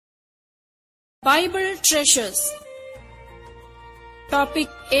Bible Treasures. Topic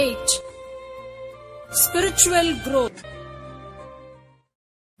 8. Spiritual Growth.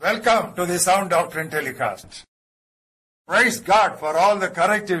 Welcome to the Sound Doctrine Telecast. Praise God for all the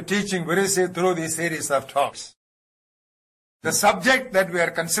corrective teaching we received through this series of talks. The subject that we are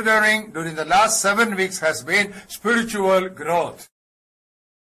considering during the last 7 weeks has been spiritual growth.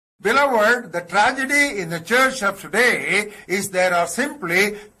 Beloved, the tragedy in the church of today is there are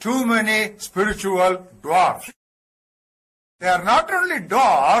simply too many spiritual dwarfs. They are not only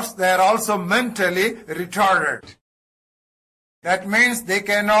dwarfs, they are also mentally retarded. That means they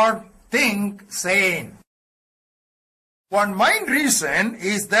cannot think sane. One main reason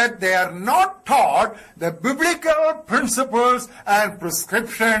is that they are not taught the biblical principles and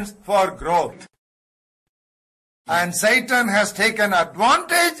prescriptions for growth. And Satan has taken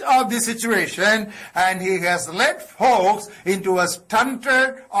advantage of the situation and he has led folks into a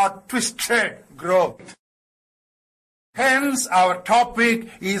stunted or twisted growth. Hence, our topic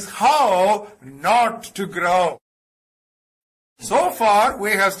is how not to grow. So far,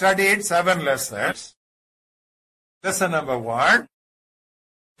 we have studied 7 lessons. Lesson number 1,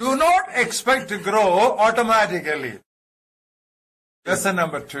 do not expect to grow automatically. Lesson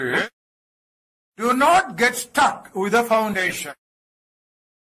number 2, do not get stuck with the foundation.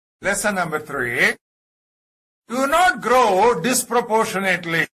 Lesson number 3, do not grow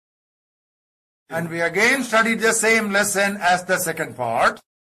disproportionately. And we again studied the same lesson as the second part.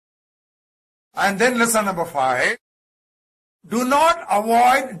 And then lesson number 5, do not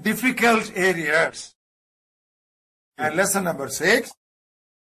avoid difficult areas. And lesson number 6,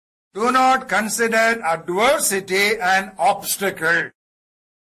 do not consider adversity an obstacle.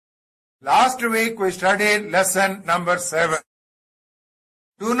 Last week we studied lesson number 7.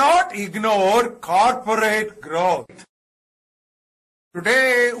 Do not ignore corporate growth.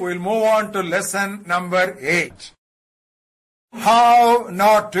 Today we'll move on to lesson number 8. How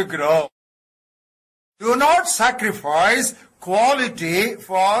not to grow. Do not sacrifice quality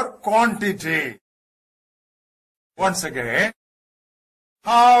for quantity. Once again,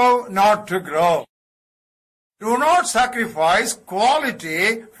 how not to grow. Do not sacrifice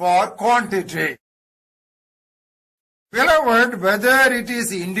quality for quantity. Beloved, whether it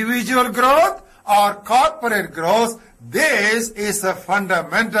is individual growth or corporate growth, this is a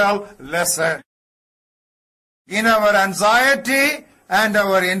fundamental lesson. In our anxiety and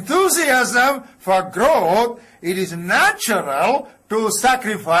our enthusiasm for growth, it is natural to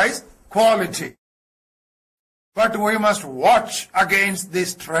sacrifice quality. But we must watch against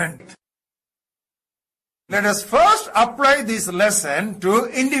this trend. Let us first apply this lesson to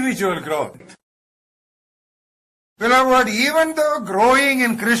individual growth. Beloved, even though growing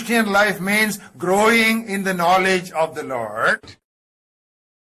in Christian life means growing in the knowledge of the Lord,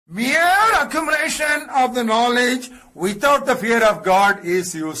 mere accumulation of the knowledge without the fear of God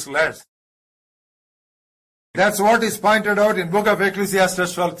is useless. That's what is pointed out in book of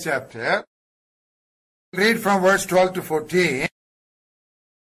Ecclesiastes 12th chapter. Read from verse 12 to 14.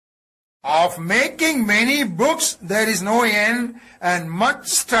 Of making many books there is no end, and much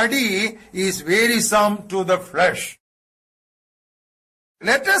study is wearisome to the flesh.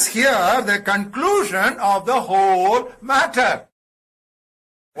 Let us hear the conclusion of the whole matter.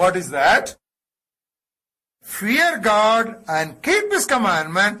 What is that? Fear God and keep His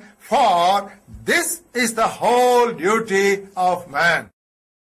commandment, for this is the whole duty of man.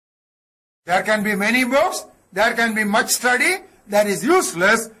 There can be many books, there can be much study, that is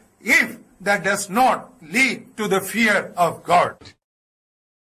useless if that does not lead to the fear of God.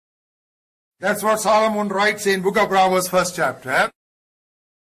 That's what Solomon writes in book of Proverbs 1st chapter.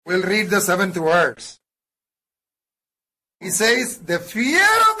 We'll read the 7th verse. He says, the fear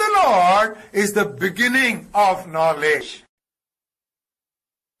of the Lord is the beginning of knowledge.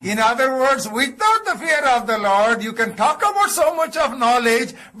 In other words, without the fear of the Lord, you can talk about so much of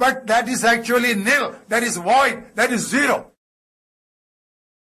knowledge, but that is actually nil, that is void, that is zero.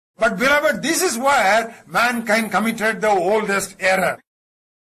 But beloved, this is where mankind committed the oldest error.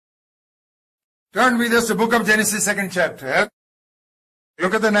 Turn with us to book of Genesis 2nd chapter.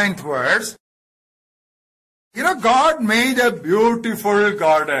 Look at the 9th verse. You know, God made a beautiful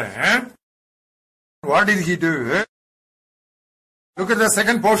garden. What did He do? Look at the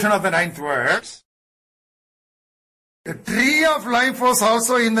second portion of the 9th verse. The tree of life was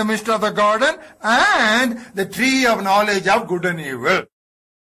also in the midst of the garden, and the tree of knowledge of good and evil.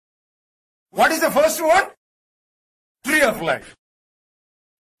 What is the first one? Tree of life.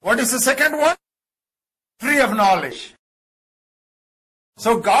 What is the second one? Tree of knowledge.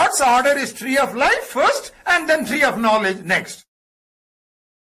 So God's order is tree of life first and then tree of knowledge next.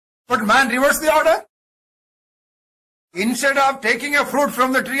 But man reversed the order. Instead of taking a fruit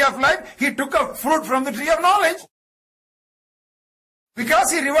from the tree of life, he took a fruit from the tree of knowledge.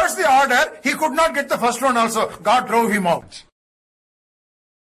 Because he reversed the order, he could not get the first one also. God drove him out.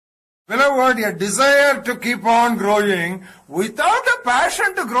 Beloved, a desire to keep on growing without a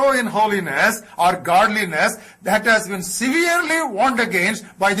passion to grow in holiness or godliness, that has been severely warned against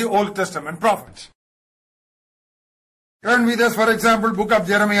by the Old Testament prophets. Turn with us, for example, book of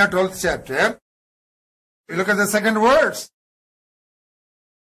Jeremiah, 12th chapter. We look at the second verse.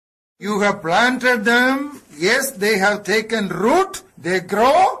 You have planted them, yes, they have taken root, they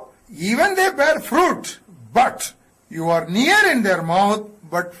grow, even they bear fruit, but you are near in their mouth,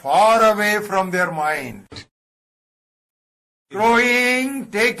 but far away from their mind.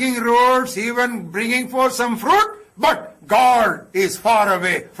 Growing, taking roots, even bringing forth some fruit, but God is far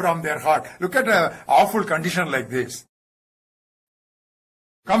away from their heart. Look at an awful condition like this.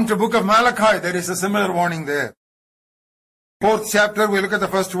 Come to book of Malachi, there is a similar warning there. 4th chapter, we look at the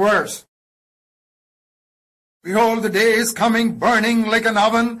first verse. Behold, the day is coming, burning like an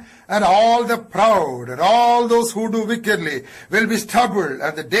oven, and all the proud, and all those who do wickedly will be stubbled,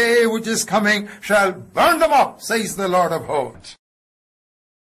 and the day which is coming shall burn them up, says the Lord of hosts.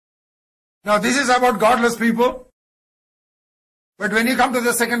 Now this is about godless people. But when you come to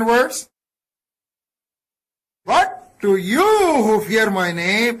the second verse, but to you who fear my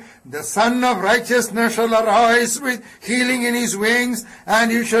name, the Son of Righteousness shall arise with healing in his wings,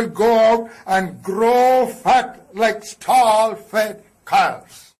 and you shall go out and grow fat like stall-fed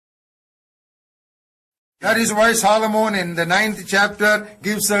calves. That is why Solomon in the 9th chapter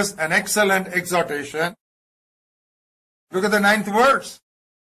gives us an excellent exhortation. Look at the 9th verse.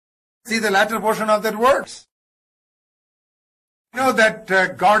 See the latter portion of that verse. You know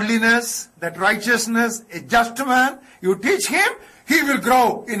that godliness, that righteousness, a just man, you teach him, he will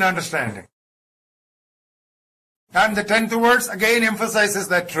grow in understanding. And the 10th verse again emphasizes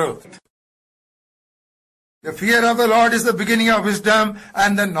that truth. The fear of the Lord is the beginning of wisdom,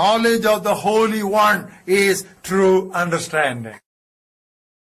 and the knowledge of the Holy One is true understanding.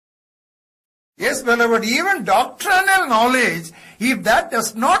 Yes, beloved, even doctrinal knowledge, if that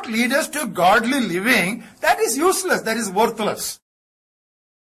does not lead us to godly living, that is useless, that is worthless.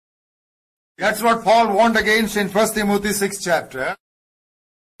 That's what Paul warned against in 1 Timothy 6th chapter.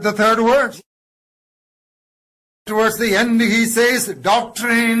 The 3rd verse. Towards the end he says,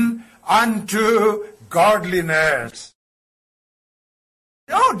 doctrine unto godliness.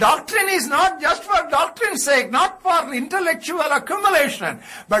 No, doctrine is not just for doctrine's sake, not for intellectual accumulation,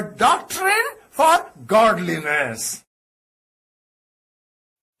 but doctrine for godliness.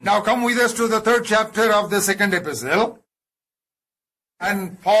 Now come with us to the 3rd chapter of the 2nd epistle.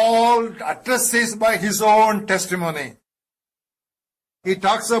 And Paul addresses by his own testimony. He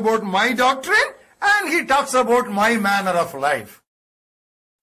talks about my doctrine and he talks about my manner of life.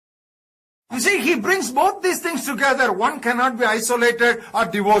 You see, he brings both these things together. One cannot be isolated or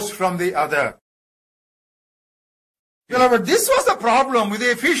divorced from the other. Beloved, this was the problem with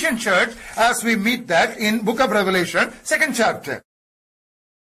the Ephesian church as we meet that in book of Revelation, 2nd chapter.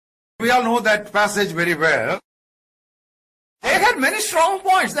 We all know that passage very well. They had many strong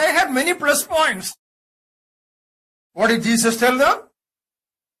points. They had many plus points. What did Jesus tell them?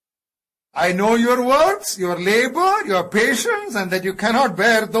 I know your works, your labor, your patience, and that you cannot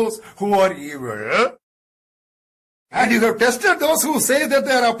bear those who are evil. And you have tested those who say that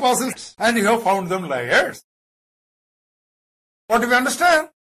they are apostles, and you have found them liars. What do we understand?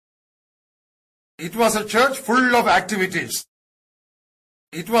 It was a church full of activities.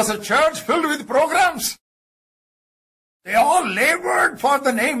 It was a church filled with programs. They all labored for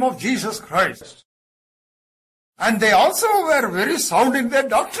the name of Jesus Christ. And they also were very sound in their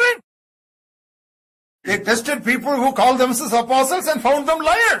doctrine. They tested people who called themselves apostles and found them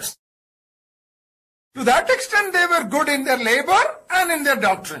liars. To that extent, they were good in their labor and in their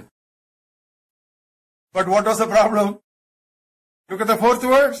doctrine. But what was the problem? Look at the 4th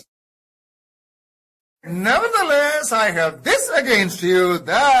verse. Nevertheless, I have this against you,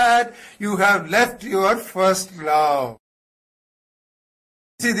 that you have left your first love.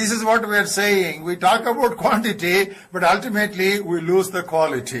 See, this is what we are saying. We talk about quantity, but ultimately we lose the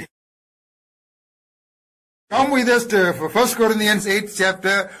quality. Come with us to 1 Corinthians 8th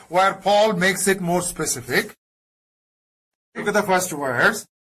chapter, where Paul makes it more specific. Look at the first verse.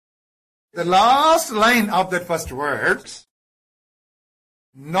 The last line of that first verse.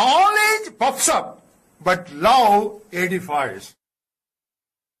 Knowledge puffs up, but love edifies.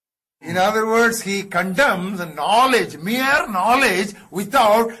 In other words, he condemns knowledge, mere knowledge,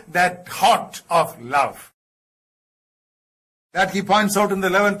 without that heart of love. That he points out in the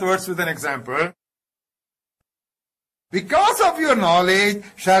 11th verse with an example. Because of your knowledge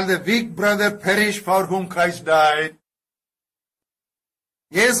shall the weak brother perish for whom Christ died.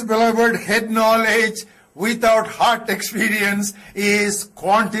 Yes, beloved, head knowledge without heart experience is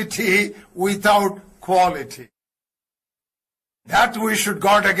quantity without quality. That we should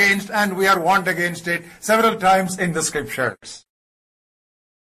guard against, and we are warned against it several times in the scriptures.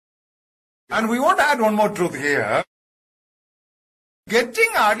 And we want to add one more truth here. Getting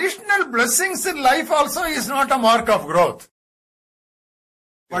additional blessings in life also is not a mark of growth.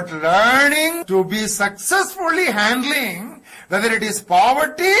 But learning to be successfully handling, whether it is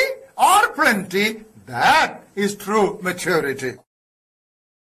poverty or plenty, that is true maturity.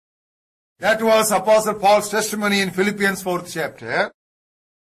 That was Apostle Paul's testimony in Philippians 4th chapter.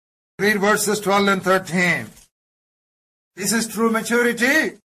 Read verses 12 and 13. This is true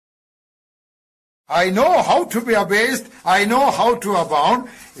maturity. I know how to be abased. I know how to abound.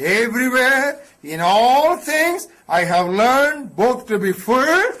 Everywhere, in all things, I have learned both to be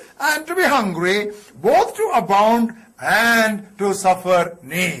full and to be hungry, both to abound and to suffer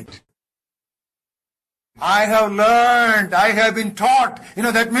need. I have learned, I have been taught.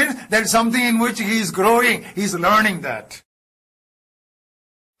 That means there's something in which he is growing. He's learning that.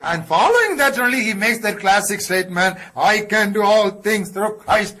 And following that only, he makes that classic statement, I can do all things through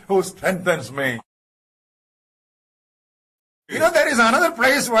Christ who strengthens me. There is another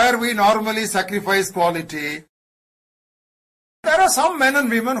place where we normally sacrifice quality. There are some men and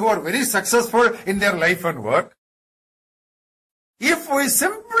women who are very successful in their life and work. If we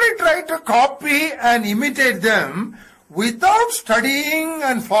simply try to copy and imitate them without studying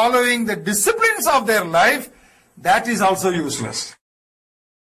and following the disciplines of their life, that is also useless.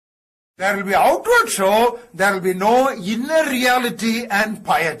 There will be outward show, there will be no inner reality and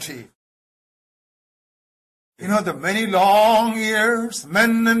piety. The many long years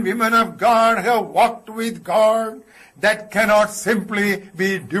men and women of God have walked with God, that cannot simply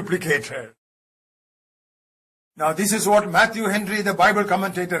be duplicated. Now this is what Matthew Henry, the Bible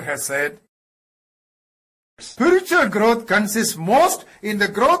commentator, has said. Spiritual growth consists most in the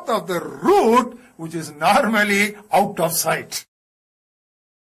growth of the root, which is normally out of sight.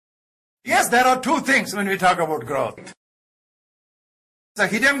 Yes, there are two things when we talk about growth. The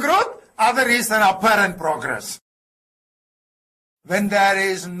hidden growth, other is an apparent progress. When there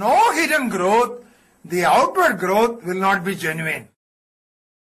is no hidden growth, the outward growth will not be genuine.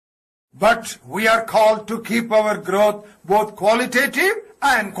 But we are called to keep our growth both qualitative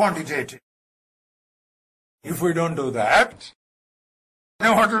and quantitative. If we don't do that,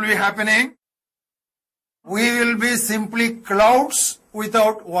 then what will be happening? We will be simply clouds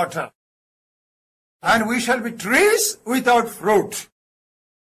without water. And we shall be trees without fruit.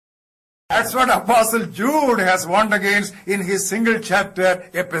 That's what Apostle Jude has warned against in his single chapter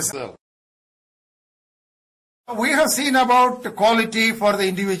epistle. We have seen about the quality for the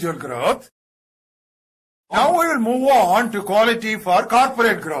individual growth. Now we will move on to quality for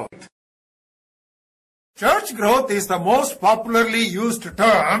corporate growth. Church growth is the most popularly used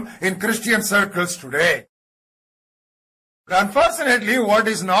term in Christian circles today. But unfortunately, what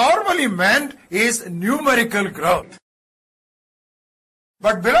is normally meant is numerical growth.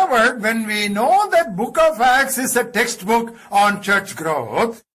 But beloved, when we know that Book of Acts is a textbook on church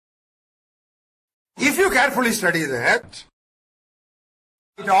growth, if you carefully study that,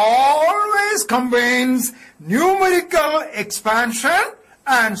 it always combines numerical expansion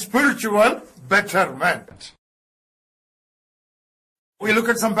and spiritual betterment. We look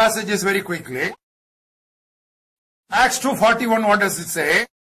at some passages very quickly. Acts 2:41, what does it say?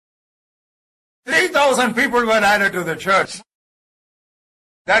 3,000 people were added to the church.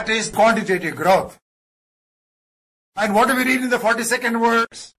 That is quantitative growth. And what do we read in the 42nd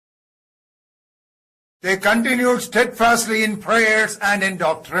verse? They continued steadfastly in prayers and in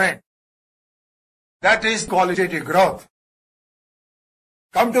doctrine. That is qualitative growth.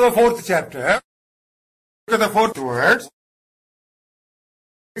 Come to the 4th chapter. Look at the 4th verse.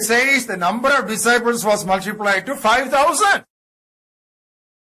 It says the number of disciples was multiplied to 5,000.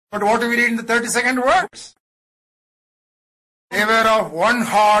 But what do we read in the 32nd verse? They were of one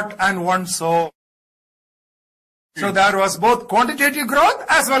heart and one soul. So there was both quantitative growth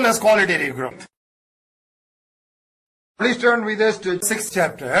as well as qualitative growth. Please turn with us to 6th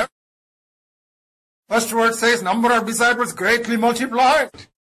chapter. First word says, number of disciples greatly multiplied.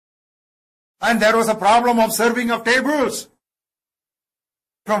 And there was a problem of serving of tables.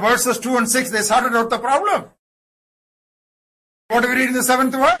 From verses 2 and 6, they sorted out the problem. What do we read in the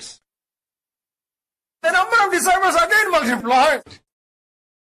 7th verse? The number of disciples again multiplied.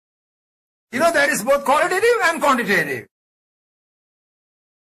 There is both qualitative and quantitative.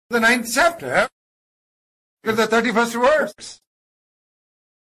 The 9th chapter, look at the 31st verse.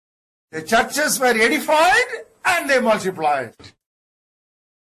 The churches were edified and they multiplied.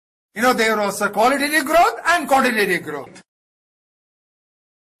 You know, there was a qualitative growth and quantitative growth.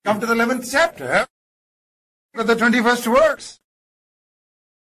 Come to the 11th chapter, look at the 21st verse.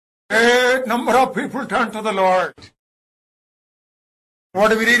 A number of people turned to the Lord.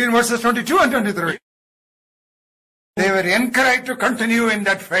 What do we read in verses 22 and 23? They were encouraged to continue in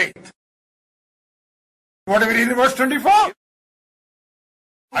that faith. What do we read in verse 24?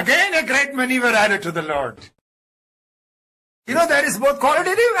 Again, a great many were added to the Lord. You know, there is both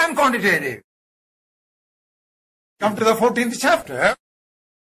qualitative and quantitative. Come to the 14th chapter.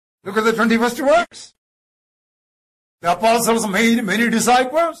 Look at the 21st verse. The apostles made many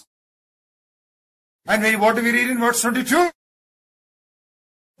disciples. And what do we read in verse 22?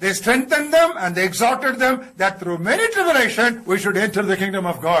 They strengthened them and they exhorted them that through many tribulation we should enter the kingdom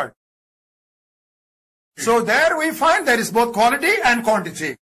of God. So there we find there is both quality and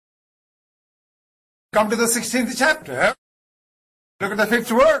quantity. Come to the 16th chapter. Look at the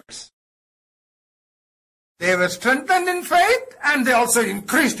 5th verse. They were strengthened in faith and they also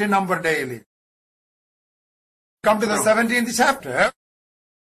increased in number daily. Come to the 17th chapter.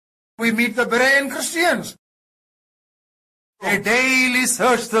 We meet the Berean Christians. They daily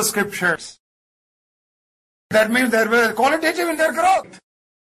search the scriptures. That means they were qualitative in their growth.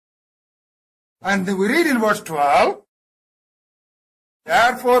 And we read in verse 12,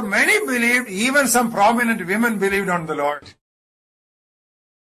 therefore many believed, even some prominent women believed on the Lord.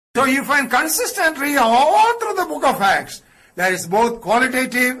 So you find consistently all through the book of Acts, there is both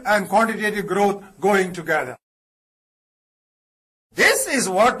qualitative and quantitative growth going together. This is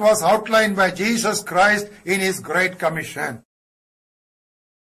what was outlined by Jesus Christ in his Great Commission.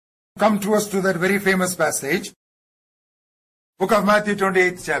 Come to us to that very famous passage. Book of Matthew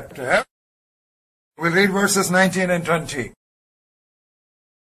 28th chapter. We'll read verses 19 and 20.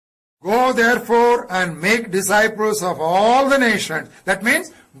 Go therefore and make disciples of all the nations. That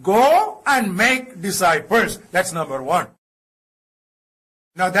means go and make disciples. That's number one.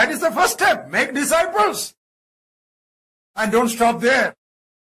 Now that is the first step. Make disciples. And don't stop there.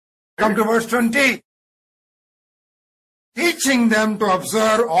 Come to verse 20. Teaching them to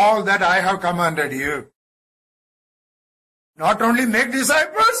observe all that I have commanded you. Not only make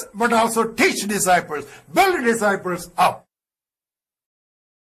disciples, but also teach disciples. Build disciples up.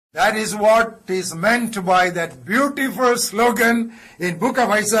 That is what is meant by that beautiful slogan in book of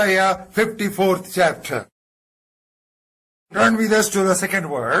Isaiah, 54th chapter. Turn with us to the second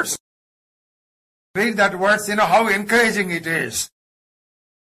verse. Read that verse, you know how encouraging it is.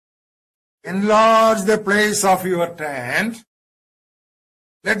 Enlarge the place of your tent.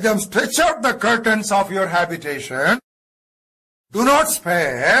 Let them stretch out the curtains of your habitation. Do not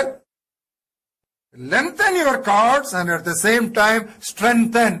spare. Lengthen your cords and at the same time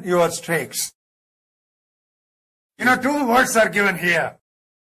strengthen your stakes. You know, two words are given here.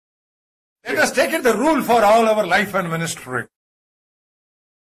 Let us take it the rule for all our life and ministry.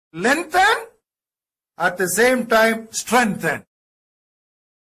 Lengthen, at the same time strengthen.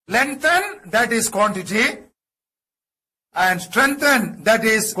 Lengthen, that is quantity, and strengthen, that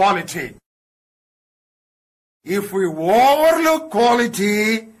is quality. If we overlook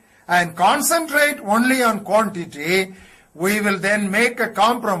quality and concentrate only on quantity, we will then make a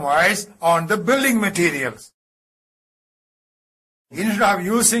compromise on the building materials. Instead of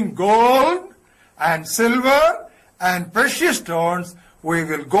using gold and silver and precious stones, we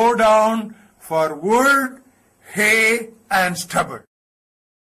will go down for wood, hay, and stubble.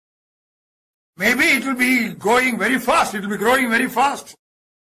 Maybe it will be going very fast, it will be growing very fast.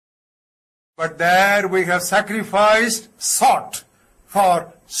 But there we have sacrificed salt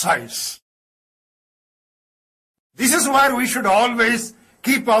for size. This is where we should always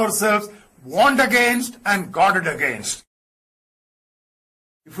keep ourselves warned against and guarded against.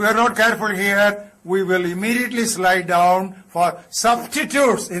 If we are not careful here, we will immediately slide down for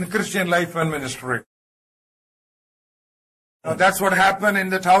substitutes in Christian life and ministry. Now that's what happened in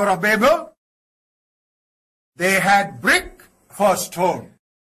the Tower of Babel. They had brick for stone.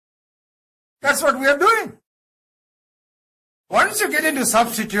 That's what we are doing. Once you get into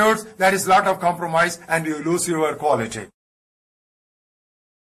substitutes, there is a lot of compromise and you lose your quality.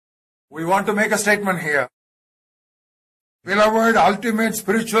 We want to make a statement here. Beloved, ultimate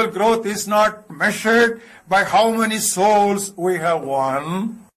spiritual growth is not measured by how many souls we have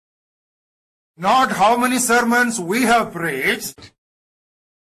won, not how many sermons we have preached,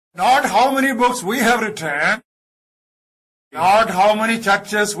 not how many books we have written, not how many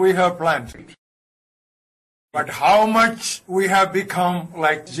churches we have planted. but how much we have become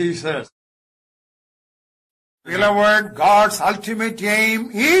like Jesus. Beloved, God's ultimate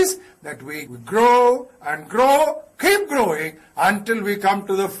aim is that we grow and grow, keep growing until we come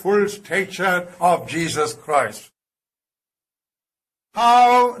to the full stature of Jesus Christ.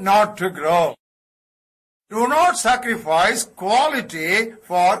 How not to grow? Do not sacrifice quality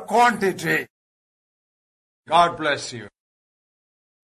for quantity. God bless you.